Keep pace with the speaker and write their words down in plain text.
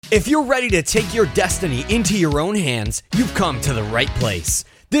If you're ready to take your destiny into your own hands, you've come to the right place.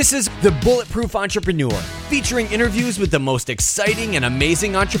 This is The Bulletproof Entrepreneur, featuring interviews with the most exciting and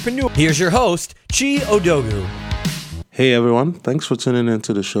amazing entrepreneurs. Here's your host, Chi Odogu. Hey everyone, thanks for tuning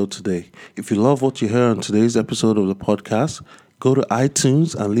into the show today. If you love what you hear on today's episode of the podcast, go to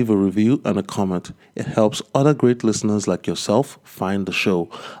iTunes and leave a review and a comment. It helps other great listeners like yourself find the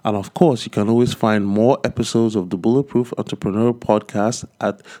show. And of course, you can always find more episodes of the Bulletproof Entrepreneur podcast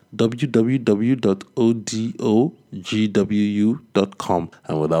at www.odogwu.com.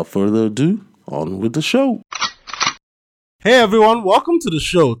 And without further ado, on with the show. Hey everyone, welcome to the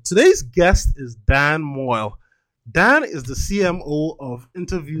show. Today's guest is Dan Moyle. Dan is the CMO of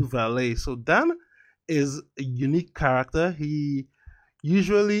Interview Valet. So Dan is a unique character. He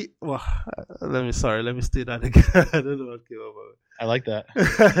usually, let me state that again. I don't know what came up with it. I like that.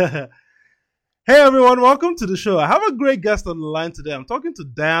 Hey everyone, welcome to the show. I have a great guest on the line today. I'm talking to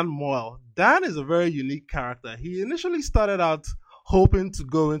Dan Moyle. Dan is a very unique character. He initially started out hoping to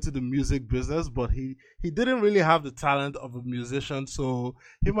go into the music business, but he didn't really have the talent of a musician. So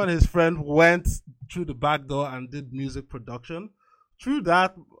him and his friend went through the back door and did music production. Through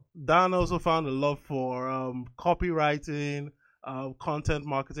that, Dan also found a love for copywriting, content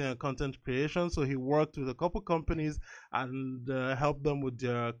marketing, and content creation. So he worked with a couple companies and helped them with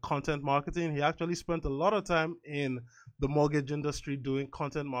their content marketing. He actually spent a lot of time in the mortgage industry doing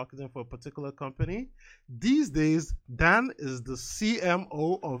content marketing for a particular company. These days, Dan is the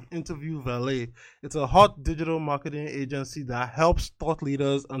CMO of Interview Valet. It's a hot digital marketing agency that helps thought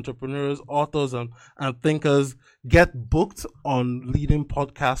leaders, entrepreneurs, authors, and thinkers get booked on leading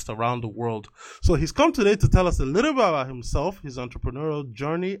podcasts around the world. So he's come today to tell us a little bit about himself, his entrepreneurial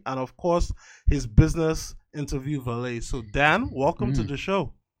journey, and of course, his business, Interview Valet. So Dan, welcome to the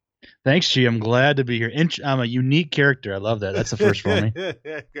show. Thanks, G. I'm glad to be here. I'm a unique character. I love that. That's the first for me.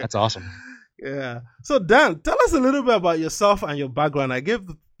 That's awesome. Yeah. So Dan, tell us a little bit about yourself and your background. I gave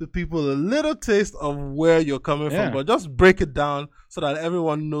the people a little taste of where you're coming from, but just break it down so that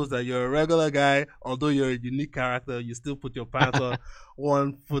everyone knows that you're a regular guy. Although you're a unique character, you still put your pants on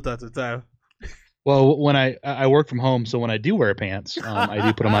one foot at a time. Well, when I work from home, so when I do wear pants, I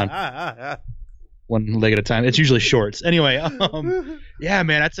do put them on one leg at a time. It's usually shorts. Anyway, yeah,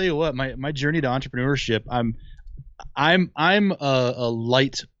 man, I tell you what, my journey to entrepreneurship, I'm a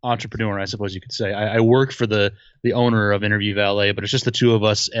light entrepreneur, I suppose you could say. I work for the owner of Interview Valet, but it's just the two of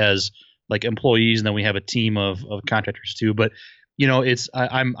us as like employees, and then we have a team of contractors too. But you know,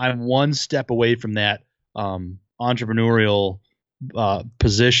 I'm one step away from that entrepreneurial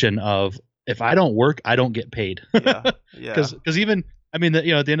position of, if I don't work, I don't get paid. Because even, I mean, at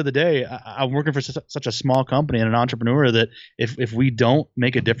the end of the day, I'm working for such a small company and an entrepreneur that if we don't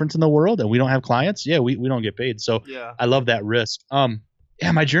make a difference in the world and we don't have clients, we don't get paid. So I love that risk.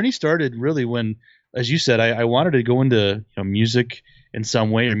 My journey started really when, as you said, I wanted to go into music in some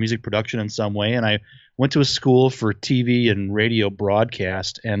way, or music production in some way, and I went to a school for TV and radio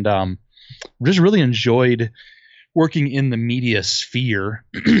broadcast, and just really enjoyed working in the media sphere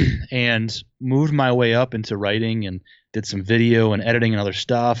and moved my way up into writing and did some video and editing and other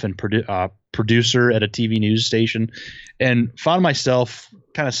stuff, and producer at a TV news station, and found myself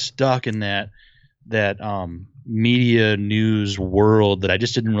kind of stuck in that media news world that I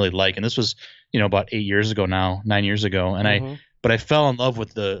just didn't really like. And this was, about 9 years ago, and but I fell in love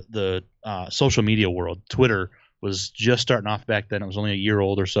with the social media world. Twitter was just starting off back then. It was only a year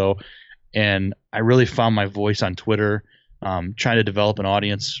old or so. And I really found my voice on Twitter, trying to develop an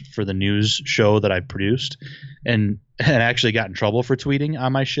audience for the news show that I produced, and actually got in trouble for tweeting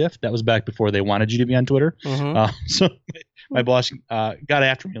on my shift. That was back before they wanted you to be on Twitter. So my boss got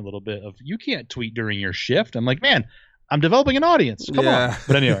after me a little bit of, you can't tweet during your shift. I'm like, man, I'm developing an audience. Come on.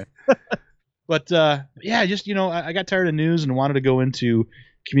 But anyway, I got tired of news and wanted to go into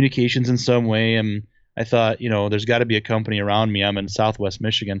communications in some way. And I thought, there's got to be a company around me. I'm in Southwest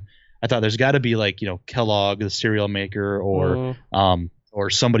Michigan. I thought there's got to be like, Kellogg, the cereal maker, or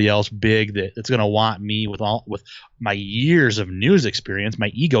somebody else big that's going to want me with my years of news experience. My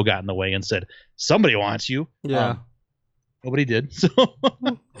ego got in the way and said, somebody wants you. Nobody did. So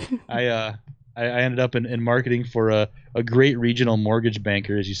I ended up in marketing for a great regional mortgage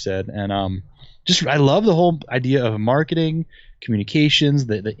banker, as you said. And I love the whole idea of marketing, communications,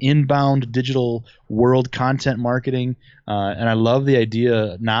 the inbound digital world, content marketing, and I love the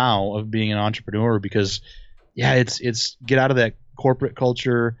idea now of being an entrepreneur because, it's get out of that corporate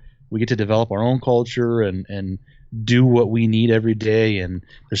culture. We get to develop our own culture and do what we need every day. And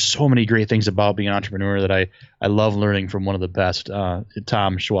there's so many great things about being an entrepreneur that I love learning from one of the best,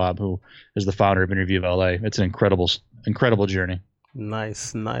 Tom Schwab, who is the founder of Interview LA. It's an incredible journey.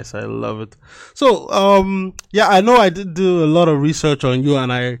 Nice, nice. I love it. So, yeah, I know I did do a lot of research on you,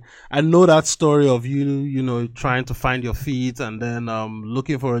 and I know that story of you, trying to find your feet and then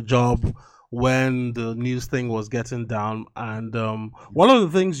looking for a job when the news thing was getting down. And one of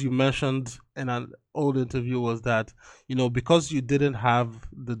the things you mentioned in an old interview was that, because you didn't have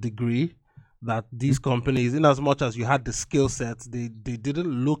the degree, that these companies, in as much as you had the skill sets, they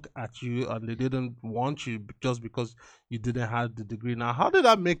didn't look at you and they didn't want you just because you didn't have the degree. Now, how did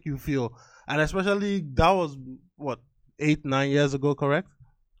that make you feel? And especially that was what, 8, 9 years ago, correct?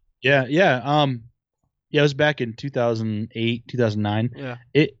 Yeah. Yeah, it was back in 2008, 2009. Yeah.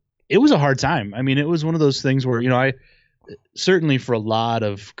 It was a hard time. I mean, it was one of those things where, I certainly for a lot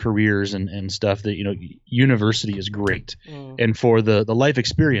of careers and stuff that, university is great. And for the life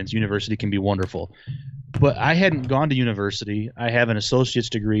experience, university can be wonderful. But I hadn't gone to university. I have an associate's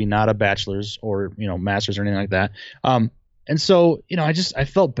degree, not a bachelor's or, master's or anything like that. And so, I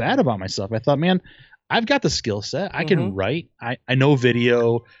felt bad about myself. I thought, man, I've got the skill set. I can write. I know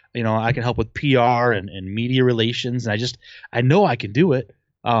video. I can help with PR and media relations. And I know I can do it.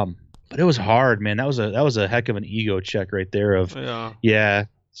 But it was hard, man. That was a heck of an ego check right there.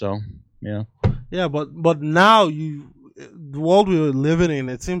 So yeah. Yeah, but now the world we're living in,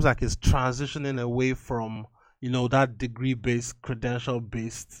 it seems like it's transitioning away from that degree-based,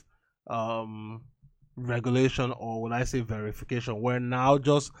 credential-based regulation, or when I say verification, where now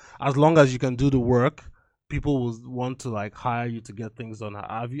just as long as you can do the work, people will want to like hire you to get things done.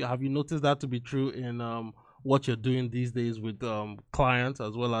 Have you noticed that to be true in what you're doing these days with clients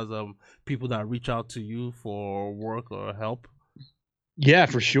as well as people that reach out to you for work or help? Yeah,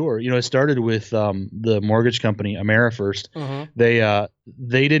 for sure. It started with the mortgage company, AmeriFirst.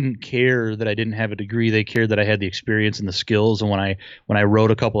 They didn't care that I didn't have a degree. They cared that I had the experience and the skills. And when I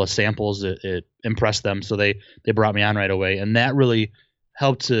wrote a couple of samples, it impressed them. So they brought me on right away. And that really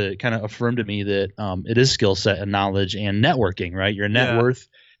helped to kind of affirm to me that it is skill set and knowledge and networking, right? Your net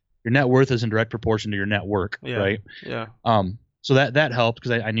worth is in direct proportion to your network, right? Yeah. So that helped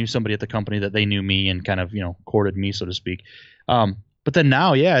because I knew somebody at the company that they knew me and kind of, courted me, so to speak. But then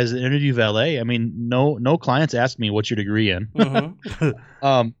now, as an interview valet, I mean, no clients ask me what's your degree in.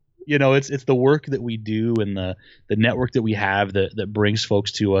 It's the work that we do and the network that we have that brings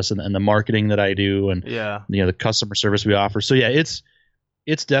folks to us and the marketing that I do and the customer service we offer. So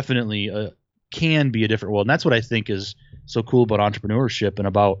it's definitely can be a different world. And that's what I think is so cool about entrepreneurship and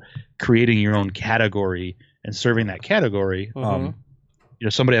about creating your own category and serving that category.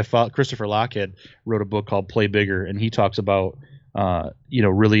 Somebody I followed, Christopher Lockhead, wrote a book called Play Bigger, and he talks about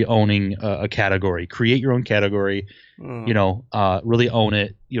really owning a category. Create your own category. Really own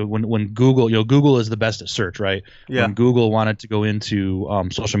it. When Google is the best at search, right? When Google wanted to go into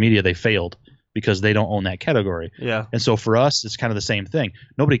social media, they failed because they don't own that category. And so for us, it's kind of the same thing.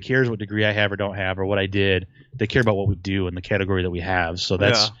 Nobody cares what degree I have or don't have or what I did. They care about what we do and the category that we have. So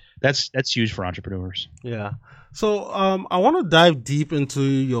that's huge for entrepreneurs. Yeah. So I want to dive deep into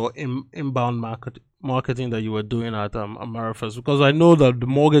your inbound marketing that you were doing at AmeriFirst, because I know that the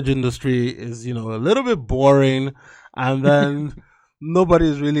mortgage industry is a little bit boring, and then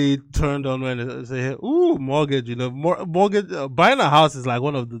nobody's really turned on when they say, "Ooh, mortgage." Mortgage buying a house is like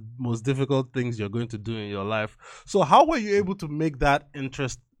one of the most difficult things you're going to do in your life. So how were you able to make that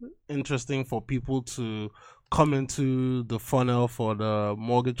interesting for people to come into the funnel for the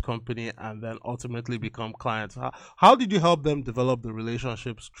mortgage company and then ultimately become clients? How did you help them develop the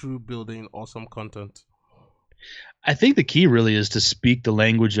relationships through building awesome content? I think the key really is to speak the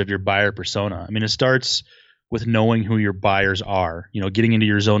language of your buyer persona. I mean, it starts with knowing who your buyers are, getting into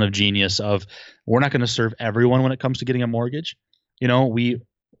your zone of genius of, we're not going to serve everyone when it comes to getting a mortgage. When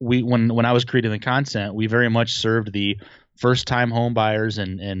I was creating the content, we very much served the first time home buyers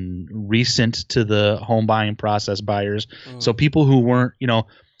and recent to the home buying process buyers. So people who weren't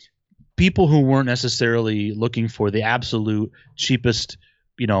necessarily looking for the absolute cheapest,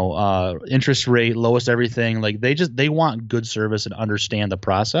 interest rate, lowest everything. Like they want good service and understand the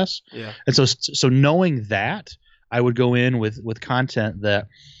process. And so knowing that, I would go in with content that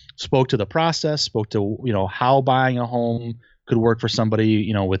spoke to the process, spoke to, how buying a home could work for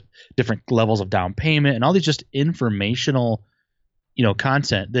somebody, with different levels of down payment and all these just informational,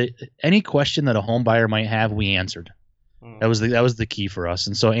 content that any question that a home buyer might have, we answered. That was the key for us.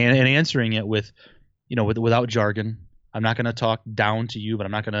 And so, and answering it with, without jargon. I'm not going to talk down to you, but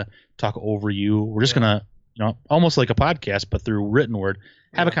I'm not going to talk over you. We're just going to, almost like a podcast, but through written word,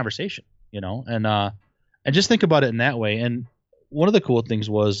 have a conversation, and just think about it in that way. And one of the cool things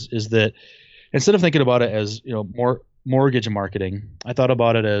is that instead of thinking about it as, more mortgage marketing, I thought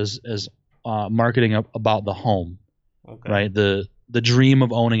about it as marketing about the home, right? The the dream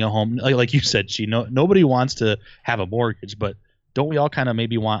of owning a home. Like you said, nobody wants to have a mortgage, but don't we all kind of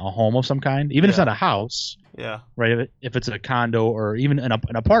maybe want a home of some kind, even if it's not a house? Yeah. Right. If it's a condo or even an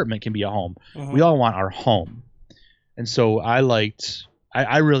apartment can be a home. We all want our home. And so I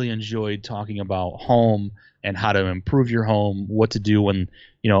really enjoyed talking about home and how to improve your home, what to do when,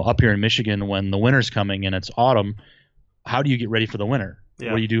 up here in Michigan, when the winter's coming and it's autumn, how do you get ready for the winter?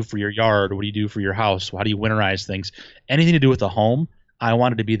 Yeah. What do you do for your yard? What do you do for your house? How do you winterize things? Anything to do with a home, I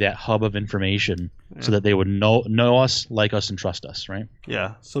wanted to be that hub of information so that they would know us, like us, and trust us, right?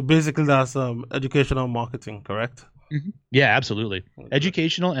 Yeah. So basically that's educational marketing, correct? Mm-hmm. Yeah, absolutely. Okay.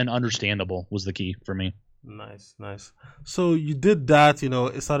 Educational and understandable was the key for me. Nice. So you did that,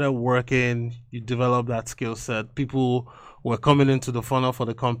 it started working, you developed that skill set. People were coming into the funnel for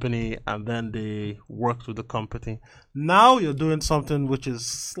the company and then they worked with the company. Now you're doing something which is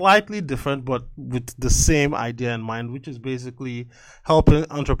slightly different but with the same idea in mind, which is basically helping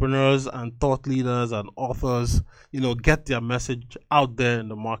entrepreneurs and thought leaders and authors, get their message out there in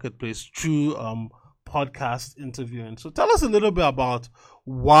the marketplace through podcast interviewing. So tell us a little bit about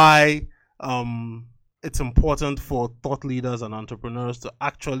why it's important for thought leaders and entrepreneurs to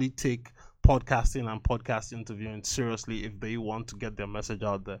actually take podcasting and podcast interviewing seriously if they want to get their message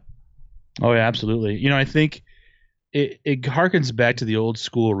out there. Oh, yeah, absolutely. I think it harkens back to the old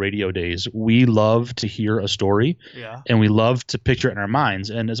school radio days. We love to hear a story, and we love to picture it in our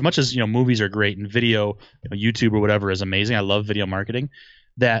minds. And as much as, movies are great and video, YouTube or whatever is amazing. I love video marketing.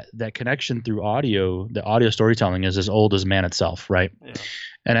 That connection through audio, the audio storytelling is as old as man itself, right? Yeah.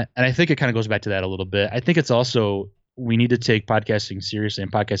 And I think it kind of goes back to that a little bit. I think it's also we need to take podcasting seriously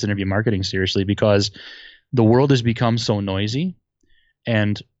and podcast interview marketing seriously because the world has become so noisy.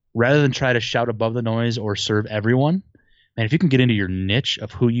 And rather than try to shout above the noise or serve everyone, and if you can get into your niche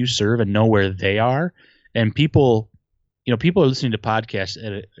of who you serve and know where they are, and people are listening to podcasts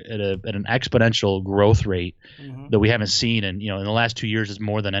at an exponential growth rate that we haven't seen, and in the last 2 years is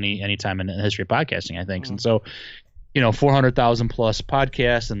more than any time in the history of podcasting, I think. And so 400,000 plus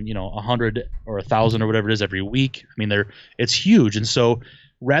podcasts and 100 or 1,000 or whatever it is every week. I mean, it's huge. And so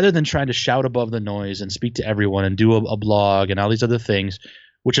rather than trying to shout above the noise and speak to everyone and do a blog and all these other things,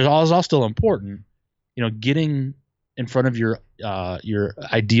 which is all still important, getting in front of your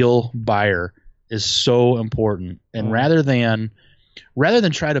ideal buyer is so important. And rather than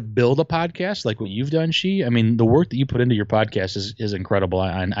try to build a podcast like what you've done, I mean, the work that you put into your podcast is incredible.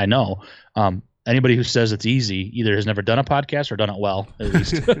 I know. Anybody who says it's easy either has never done a podcast or done it well, at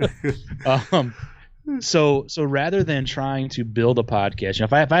least. So rather than trying to build a podcast,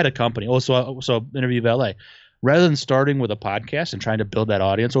 if I had a company, so Interview Valet, rather than starting with a podcast and trying to build that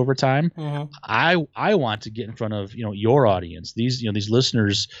audience over time, I want to get in front of your audience. These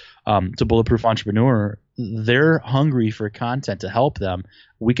listeners to Bulletproof Entrepreneur, they're hungry for content to help them.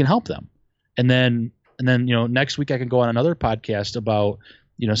 We can help them, and then next week I can go on another podcast about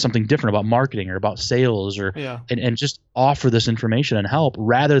something different about marketing or about sales or and just offer this information and help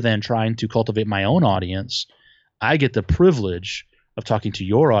rather than trying to cultivate my own audience. I get the privilege of talking to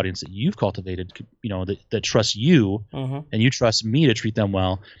your audience that you've cultivated, that trusts you and you trust me to treat them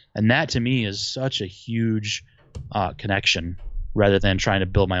well. And that to me is such a huge connection rather than trying to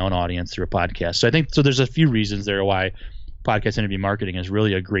build my own audience through a podcast. So I think there's a few reasons there why podcast interview marketing is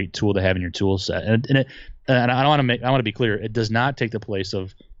really a great tool to have in your tool set. And I want to be clear, it does not take the place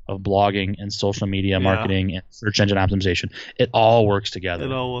of blogging and social media marketing and search engine optimization. It all works together.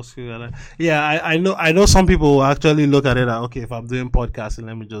 Yeah, I know some people will actually look at it like, okay, if I'm doing podcasting,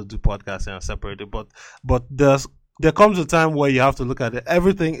 let me just do podcasting and separate it. But there comes a time where you have to look at it.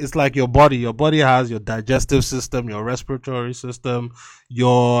 Everything is like your body. Your body has your digestive system, your respiratory system,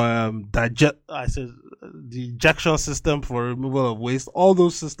 your the ejection system for removal of waste. All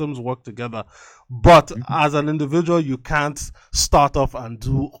those systems work together. But as an individual, you can't start off and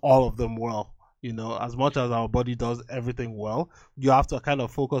do all of them well. As much as our body does everything well, you have to kind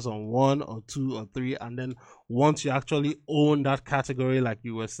of focus on one or two or three. And then once you actually own that category, like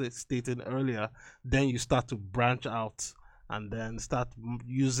you were stating earlier, then you start to branch out and then start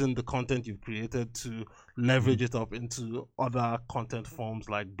using the content you've created to leverage it up into other content forms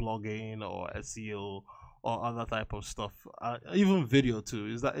like blogging or SEO or other type of stuff, even video too.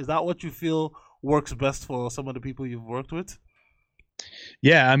 Is that what you feel works best for some of the people you've worked with?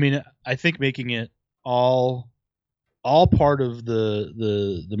 Yeah, I mean, I think making it all part of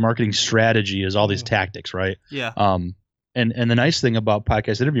the marketing strategy is all these tactics, right? Yeah. And the nice thing about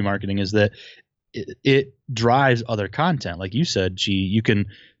podcast interview marketing is that it drives other content. Like you said, you can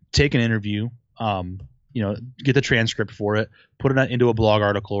take an interview get the transcript for it, put it into a blog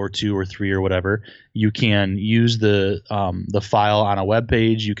article or 2 or 3 or whatever. You can use the file on a web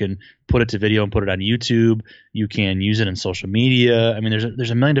page. You can put it to video and put it on YouTube. You can use it in social media. I mean,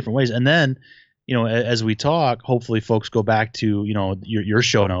 there's a million different ways. And then, as we talk, hopefully folks go back to, your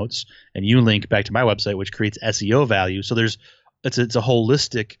show notes, and you link back to my website, which creates SEO value. So it's a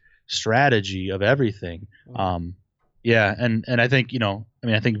holistic strategy of everything. Yeah. And I think,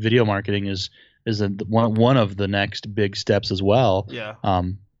 I think video marketing is one of the next big steps as well. Yeah.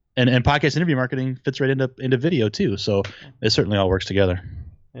 And podcast interview marketing fits right into video too. So it certainly all works together.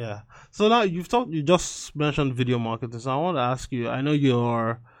 Yeah. So now you just mentioned video marketing. So I want to ask you, I know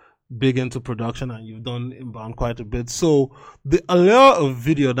you're big into production and you've done inbound quite a bit. So the allure of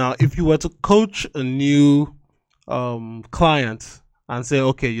video now, if you were to coach a new client and say,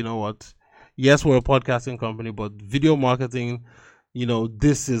 okay, you know what? Yes, we're a podcasting company, but video marketing,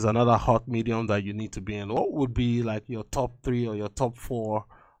 this is another hot medium that you need to be in. What would be like your top 3 or your top 4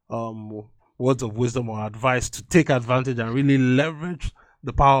 words of wisdom or advice to take advantage and really leverage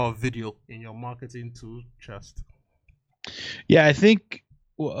the power of video in your marketing tool chest? Yeah, I think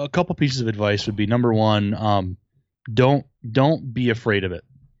a couple pieces of advice would be, number one, don't be afraid of it.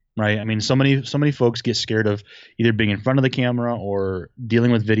 Right. I mean, so many folks get scared of either being in front of the camera or dealing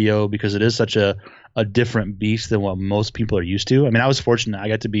with video because it is such a different beast than what most people are used to. I mean, I was fortunate. I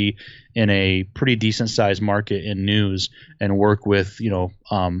got to be in a pretty decent sized market in news and work with,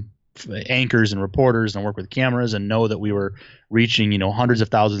 anchors and reporters and work with cameras and know that we were reaching, hundreds of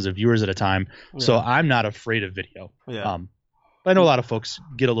thousands of viewers at a time. Yeah. So I'm not afraid of video. Yeah. I know a lot of folks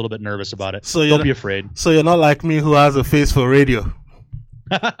get a little bit nervous about it. So don't be afraid. So you're not like me who has a face for radio.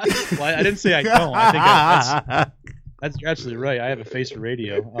 Well, I didn't say I don't. I think that's you're absolutely right. I have a face for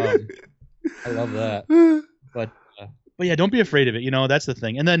radio. I love that. But yeah, don't be afraid of it. That's the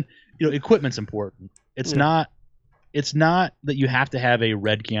thing. And then equipment's important. It's not that you have to have a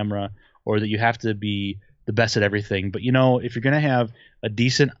red camera or that you have to be the best at everything. But if you're gonna have a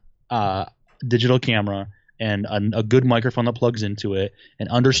decent digital camera and a good microphone that plugs into it and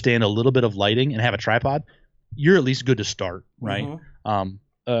understand a little bit of lighting and have a tripod, you're at least good to start, right? Mm-hmm.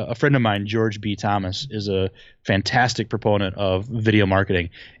 A friend of mine, George B. Thomas, is a fantastic proponent of video marketing,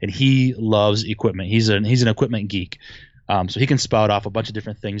 and he loves equipment. He's an equipment geek, so he can spout off a bunch of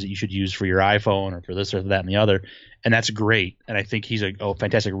different things that you should use for your iPhone or for this or that and the other, and that's great. And I think he's a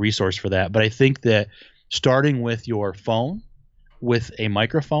fantastic resource for that. But I think that starting with your phone, with a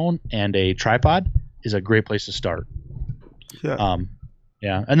microphone and a tripod, is a great place to start. Yeah.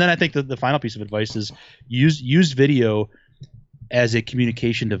 Yeah, and then I think the final piece of advice is use video as a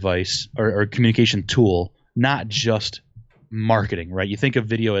communication device or communication tool, not just marketing, right? You think of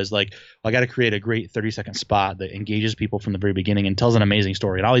video as like, I got to create a great 30-second spot that engages people from the very beginning and tells an amazing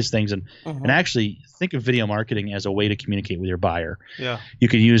story and all these things, and actually think of video marketing as a way to communicate with your buyer. Yeah, you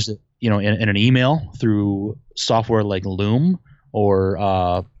can use it, in an email through software like Loom,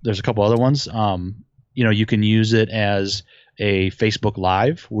 or there's a couple other ones. You can use it as a Facebook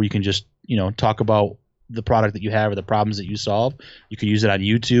Live where you can just talk about the product that you have or the problems that you solve. You could use it on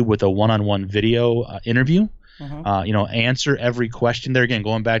YouTube with a one-on-one video interview. Answer every question. There again,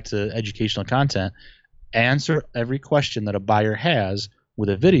 going back to educational content, answer every question that a buyer has with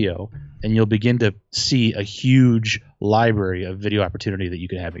a video, and you'll begin to see a huge library of video opportunity that you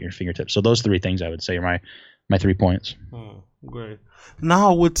can have at your fingertips. So those 3 things I would say are my 3 points. Great.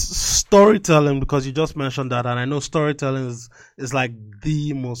 Now with storytelling, because you just mentioned that, and I know storytelling is like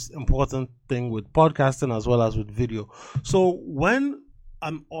the most important thing with podcasting as well as with video. So when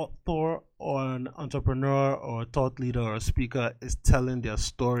an author or an entrepreneur or a thought leader or a speaker is telling their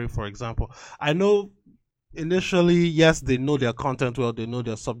story, for example, I know initially, yes, they know their content well, they know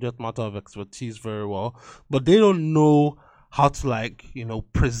their subject matter of expertise very well, but they don't know how to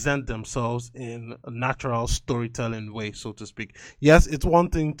present themselves in a natural storytelling way, so to speak. Yes, it's one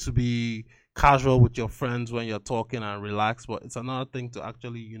thing to be casual with your friends when you're talking and relax, but it's another thing to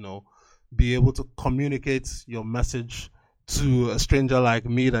actually, be able to communicate your message to a stranger like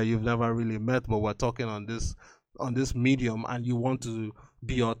me that you've never really met, but we're talking on this medium, and you want to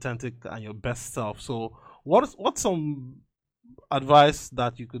be authentic and your best self. So what's some advice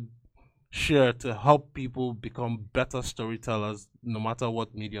that you could share to help people become better storytellers no matter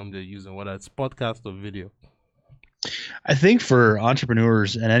what medium they're using, whether it's podcast or video? I think for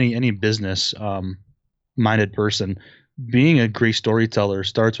entrepreneurs and any business minded person, being a great storyteller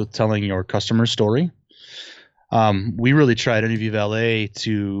starts with telling your customer's story. We really try at Interview Valet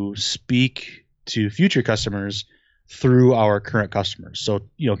to speak to future customers through our current customers. So,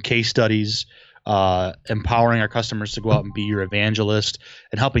 case studies, empowering our customers to go out and be your evangelist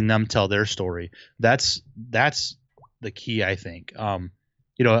and helping them tell their story. That's the key, I think.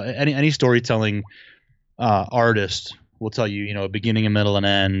 Any storytelling artist will tell you, a beginning, a middle, and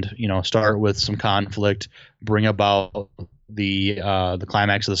end. Start with some conflict, bring about the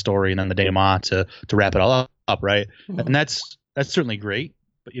climax of the story, and then the denouement to wrap it all up, right? Mm-hmm. And that's certainly great.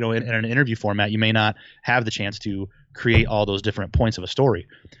 But in an interview format, you may not have the chance to create all those different points of a story.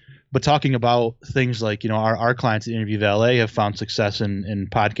 But talking about things like, our clients at Interview Valet have found success in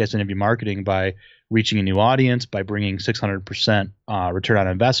podcast interview marketing by reaching a new audience, by bringing 600% return on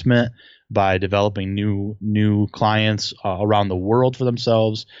investment, by developing new clients around the world for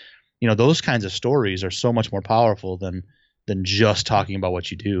themselves. Those kinds of stories are so much more powerful than just talking about what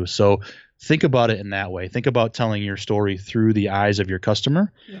you do. So think about it in that way. Think about telling your story through the eyes of your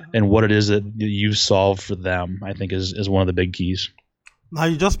customer and what it is that you solve for them, I think is one of the big keys. Now,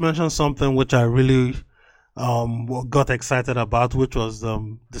 you just mentioned something which I really got excited about, which was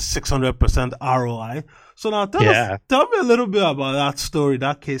the 600% ROI. So now tell me a little bit about that story,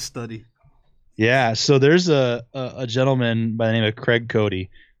 that case study. Yeah, so there's a gentleman by the name of Craig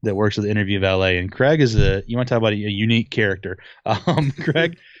Cody that works with Interview Valet, and Craig is you want to talk about a unique character.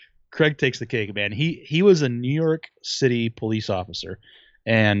 Craig takes the cake, man. He was a New York City police officer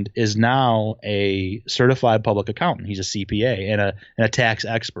and is now a certified public accountant. He's a CPA and a tax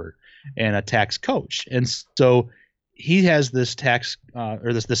expert and a tax coach. And so he has this tax the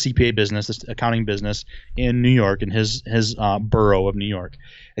CPA business, this accounting business in New York, in his borough of New York,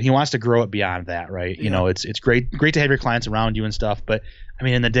 and he wants to grow it beyond that, right? Yeah. It's great to have your clients around you and stuff, but I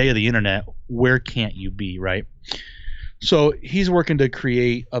mean, in the day of the internet, where can't you be, right? So he's working to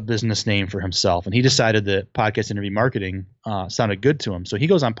create a business name for himself, and he decided that podcast interview marketing sounded good to him. So he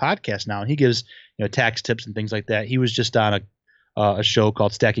goes on podcasts now, and he gives tax tips and things like that. He was just on a show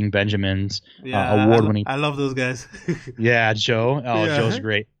called Stacking Benjamins, award-winning. I love those guys. Yeah, Joe. Joe's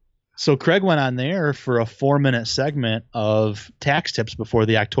great. So Craig went on there for a 4-minute segment of tax tips before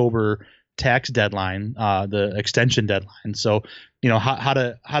the October tax deadline, the extension deadline. So how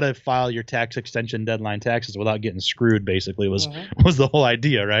to file your tax extension deadline taxes without getting screwed, basically was the whole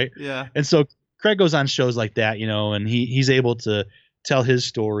idea, right? Yeah. And so Craig goes on shows like that, and he's able to tell his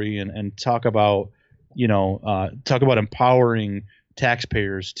story and talk about empowering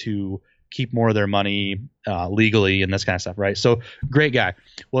taxpayers to keep more of their money legally and this kind of stuff, right? So great guy.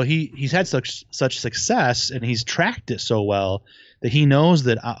 Well, he's had such success, and he's tracked it so well that he knows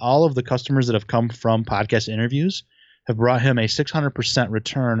that all of the customers that have come from podcast interviews have brought him a 600%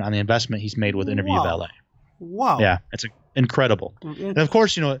 return on the investment he's made with Interview Valet. Wow. Yeah, it's incredible. And of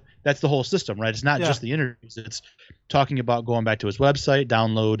course, that's the whole system, right? It's not just the interviews. It's talking about going back to his website,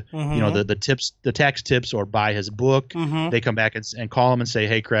 download, the tips, the tax tips, or buy his book. They come back and call him and say,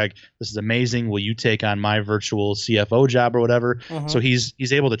 "Hey, Craig, this is amazing. Will you take on my virtual CFO job or whatever?" So he's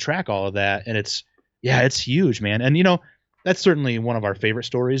able to track all of that, and it's huge, man. And that's certainly one of our favorite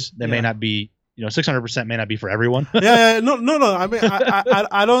stories. That may not be, 600% may not be for everyone. No. I mean,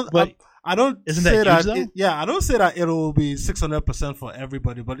 I don't. But I don't isn't say that huge, that. I don't say that it will be 600% for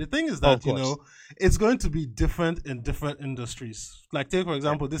everybody. But the thing is that it's going to be different in different industries. Like, take for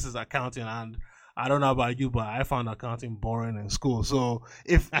example, this is accounting, and I don't know about you, but I found accounting boring in school. So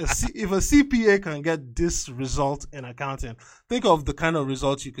if a CPA can get this result in accounting, think of the kind of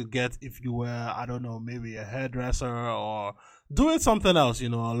results you could get if you were, I don't know, maybe a hairdresser or doing something else, a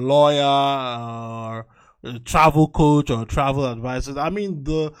lawyer or a travel coach or travel advisor. I mean,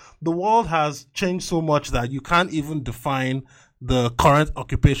 the world has changed so much that you can't even define the current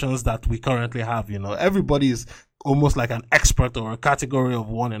occupations that we currently have. Everybody is almost like an expert or a category of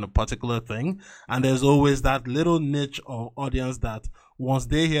one in a particular thing, and there's always that little niche of audience that once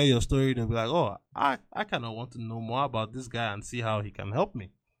they hear your story, they'll be like, "Oh, I kind of want to know more about this guy and see how he can help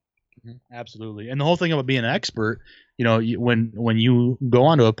me." Absolutely. And the whole thing about being an expert, when you go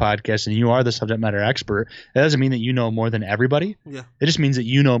onto a podcast and you are the subject matter expert, that doesn't mean that you know more than everybody. Yeah. It just means that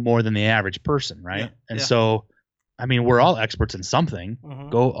you know more than the average person, right? So I mean, we're all experts in something.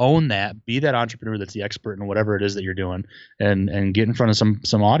 Go own that. Be that entrepreneur that's the expert in whatever it is that you're doing, and get in front of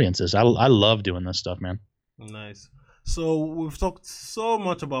some audiences. I love doing this stuff, man. Nice. So we've talked so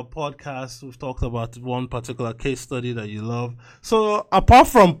much about podcasts. We've talked about one particular case study that you love. So apart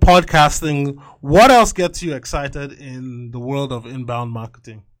from podcasting, what else gets you excited in the world of inbound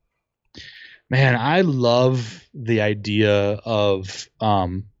marketing? Man, I love the idea of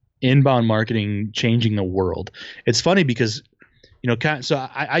inbound marketing changing the world. It's funny because, so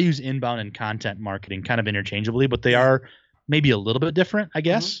I use inbound and content marketing kind of interchangeably, but they are maybe a little bit different, I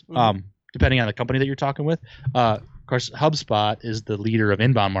guess, depending on the company that you're talking with. Of course, HubSpot is the leader of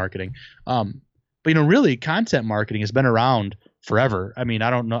inbound marketing. But really, content marketing has been around forever. I mean, I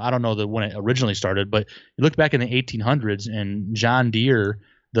don't know when it originally started, but you look back in the 1800s, and John Deere,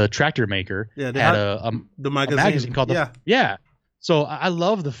 the tractor maker, had the magazine called So I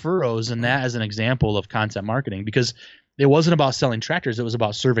love the furrows and that as an example of content marketing, because it wasn't about selling tractors; it was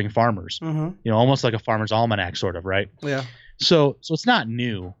about serving farmers. Almost like a farmer's almanac, sort of, right? Yeah. So it's not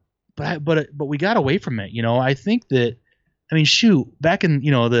new, but we got away from it. I think that, back in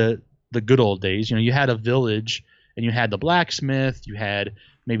the good old days, you had a village and you had the blacksmith, you had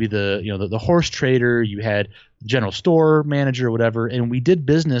maybe the horse trader, you had the general store manager or whatever, and we did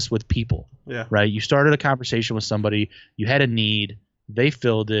business with people. Yeah. Right. You started a conversation with somebody, you had a need, they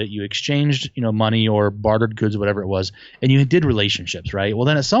filled it, you exchanged money or bartered goods, whatever it was, and you did relationships. Right. Well,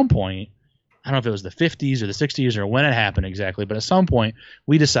 then at some point, I don't know if it was the 50s or the 60s or when it happened exactly, but at some point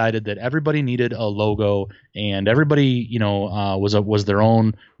we decided that everybody needed a logo, and everybody, was their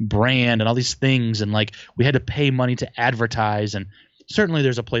own brand and all these things. And like, we had to pay money to advertise, and certainly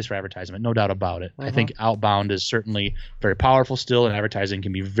there's a place for advertisement, no doubt about it. I think outbound is certainly very powerful still, and advertising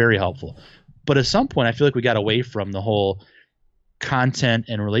can be very helpful. But at some point I feel like we got away from the whole content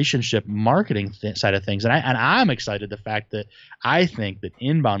and relationship marketing side of things, and I'm excited the fact that I think that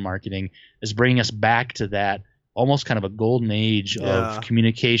inbound marketing is bringing us back to that almost kind of a golden age of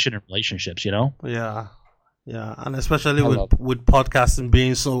communication and relationships. Yeah, and especially with podcasting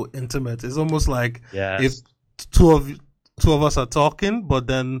being so intimate, it's almost like if two of us are talking, but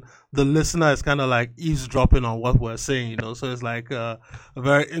then the listener is kind of like eavesdropping on what we're saying. So it's like a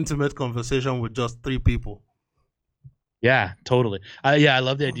very intimate conversation with just three people. Yeah, totally. I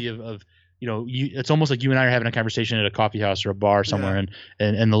love the idea of it's almost like you and I are having a conversation at a coffee house or a bar somewhere,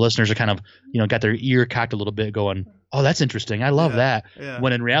 and the listeners are kind of got their ear cocked a little bit, going, "Oh, that's interesting. I love that." Yeah.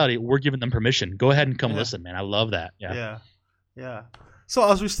 When in reality, we're giving them permission. Go ahead and come listen, man. I love that. Yeah.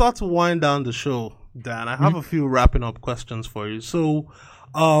 So as we start to wind down the show, Dan, I have a few wrapping up questions for you. So,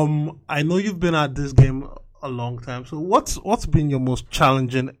 I know you've been at this game a long time. So what's been your most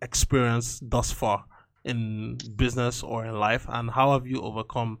challenging experience thus far in business or in life, and how have you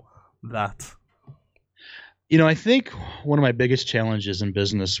overcome that? I think one of my biggest challenges in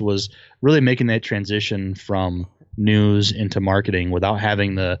business was really making that transition from news into marketing without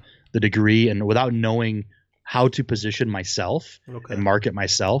having the degree and without knowing how to position myself and market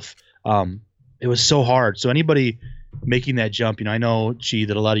myself. It was so hard. So anybody making that jump, I know, Chi,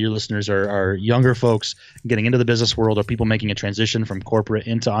 that a lot of your listeners are younger folks getting into the business world, or people making a transition from corporate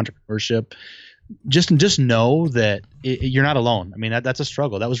into entrepreneurship. Just know that you're not alone. I mean, that's a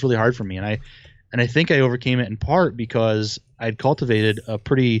struggle. That was really hard for me, and I think I overcame it in part because I'd cultivated a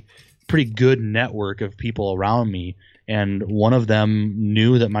pretty good network of people around me, and one of them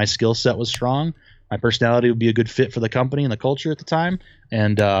knew that my skill set was strong, my personality would be a good fit for the company and the culture at the time,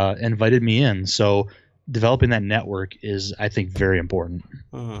 and invited me in. So developing that network is, I think, very important.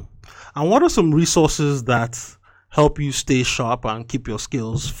 And what are some resources that help you stay sharp and keep your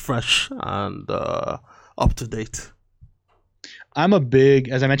skills fresh and up to date?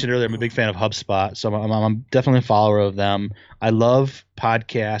 As I mentioned earlier, I'm a big fan of HubSpot, so I'm definitely a follower of them. I love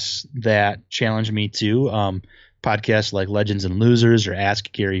podcasts that challenge me too. Podcasts like Legends and Losers or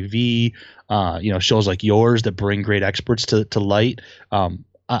Ask Gary V, shows like yours that bring great experts to light.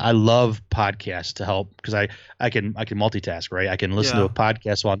 I love podcasts to help because I can multitask, right? I can listen to a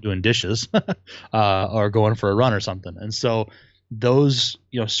podcast while I'm doing dishes or going for a run or something. And so those,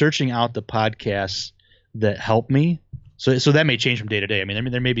 searching out the podcasts that help me. So that may change from day to day. I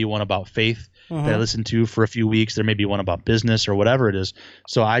mean, there may be one about faith that I listen to for a few weeks. There may be one about business or whatever it is.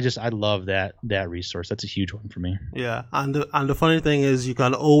 So I love that resource. That's a huge one for me. Yeah, and the funny thing is, you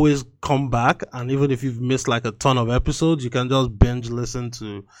can always come back, and even if you've missed like a ton of episodes, you can just binge listen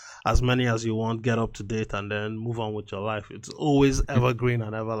to as many as you want, get up to date, and then move on with your life. It's always evergreen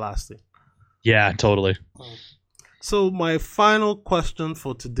and everlasting. Yeah, totally. So my final question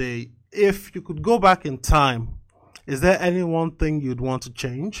for today: if you could go back in time, is there any one thing you'd want to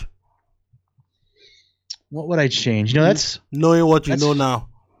change? What would I change? That's knowing what you know now.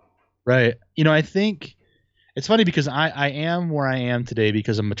 Right. I think it's funny because I am where I am today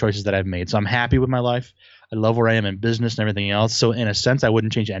because of the choices that I've made. So I'm happy with my life. I love where I am in business and everything else. So in a sense, I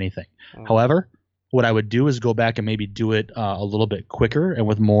wouldn't change anything. However, what I would do is go back and maybe do it a little bit quicker and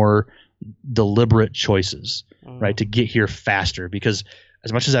with more deliberate choices, right, to get here faster. Because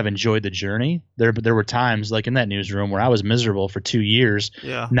as much as I've enjoyed the journey, there were times like in that newsroom where I was miserable for 2 years,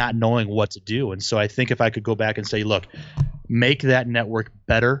 not knowing what to do. And so I think if I could go back and say, look, make that network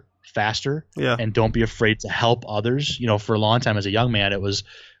better, faster, and don't be afraid to help others. For a long time as a young man, it was,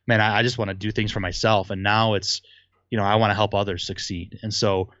 man, I just want to do things for myself. And now it's, I want to help others succeed. And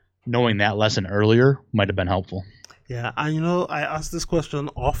so knowing that lesson earlier might have been helpful. Yeah, and I ask this question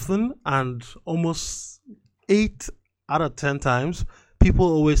often, and almost 8 out of 10 times, people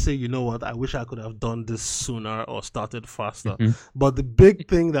always say, you know what, I wish I could have done this sooner or started faster. Mm-hmm. But the big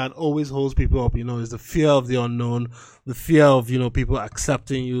thing that always holds people up, is the fear of the unknown, the fear of, people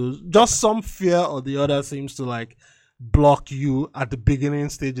accepting you. Just some fear or the other seems to block you at the beginning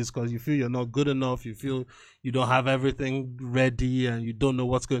stages because you feel you're not good enough, you feel you don't have everything ready, and you don't know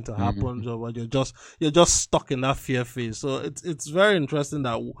what's going to happen, or you're just stuck in that fear phase. So it's very interesting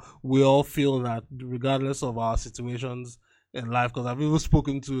that we all feel that regardless of our situations in life, because I've even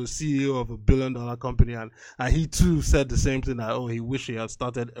spoken to a CEO of $1 billion company, and he too said the same thing, that he wished he had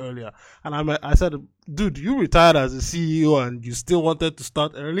started earlier. And I said, dude, you retired as a CEO and you still wanted to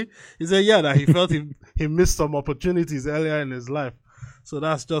start early? He said, yeah, that he felt he missed some opportunities earlier in his life. So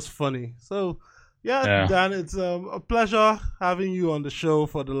that's just funny. So yeah. Dan, it's a pleasure having you on the show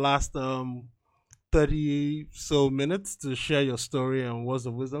for the last 30 so minutes to share your story and words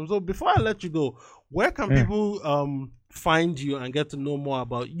of wisdom. So before I let you go, where can people find you and get to know more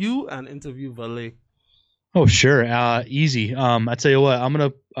about you and interview Valet? Oh, sure. Easy. I tell you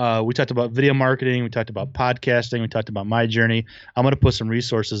what, we talked about video marketing. We talked about podcasting. We talked about my journey. I'm going to put some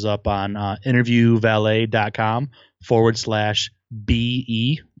resources up on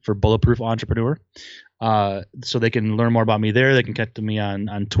interviewvalet.com/BE for Bulletproof Entrepreneur. So they can learn more about me there. They can connect to me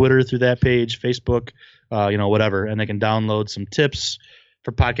on Twitter through that page, Facebook, whatever. And they can download some tips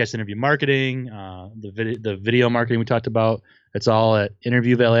for podcast interview marketing, the video marketing we talked about. It's all at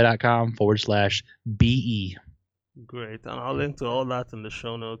interviewvalet.com/BE. Great. And I'll link to all that in the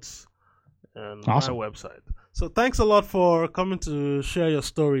show notes and awesome. my website. So thanks a lot for coming to share your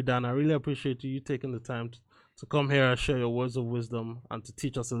story, Dan. I really appreciate you taking the time to come here and share your words of wisdom and to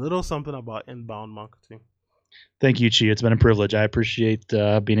teach us a little something about inbound marketing. Thank you, Chi. It's been a privilege. I appreciate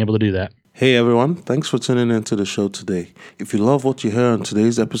being able to do that. Hey everyone, thanks for tuning into the show today. If you love what you hear on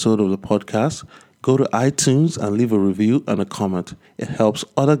today's episode of the podcast, go to iTunes and leave a review and a comment. It helps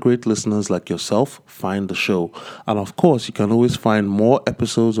other great listeners like yourself find the show. And of course, you can always find more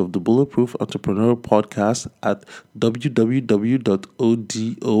episodes of the Bulletproof Entrepreneur podcast at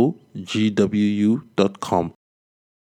www.odogwu.com.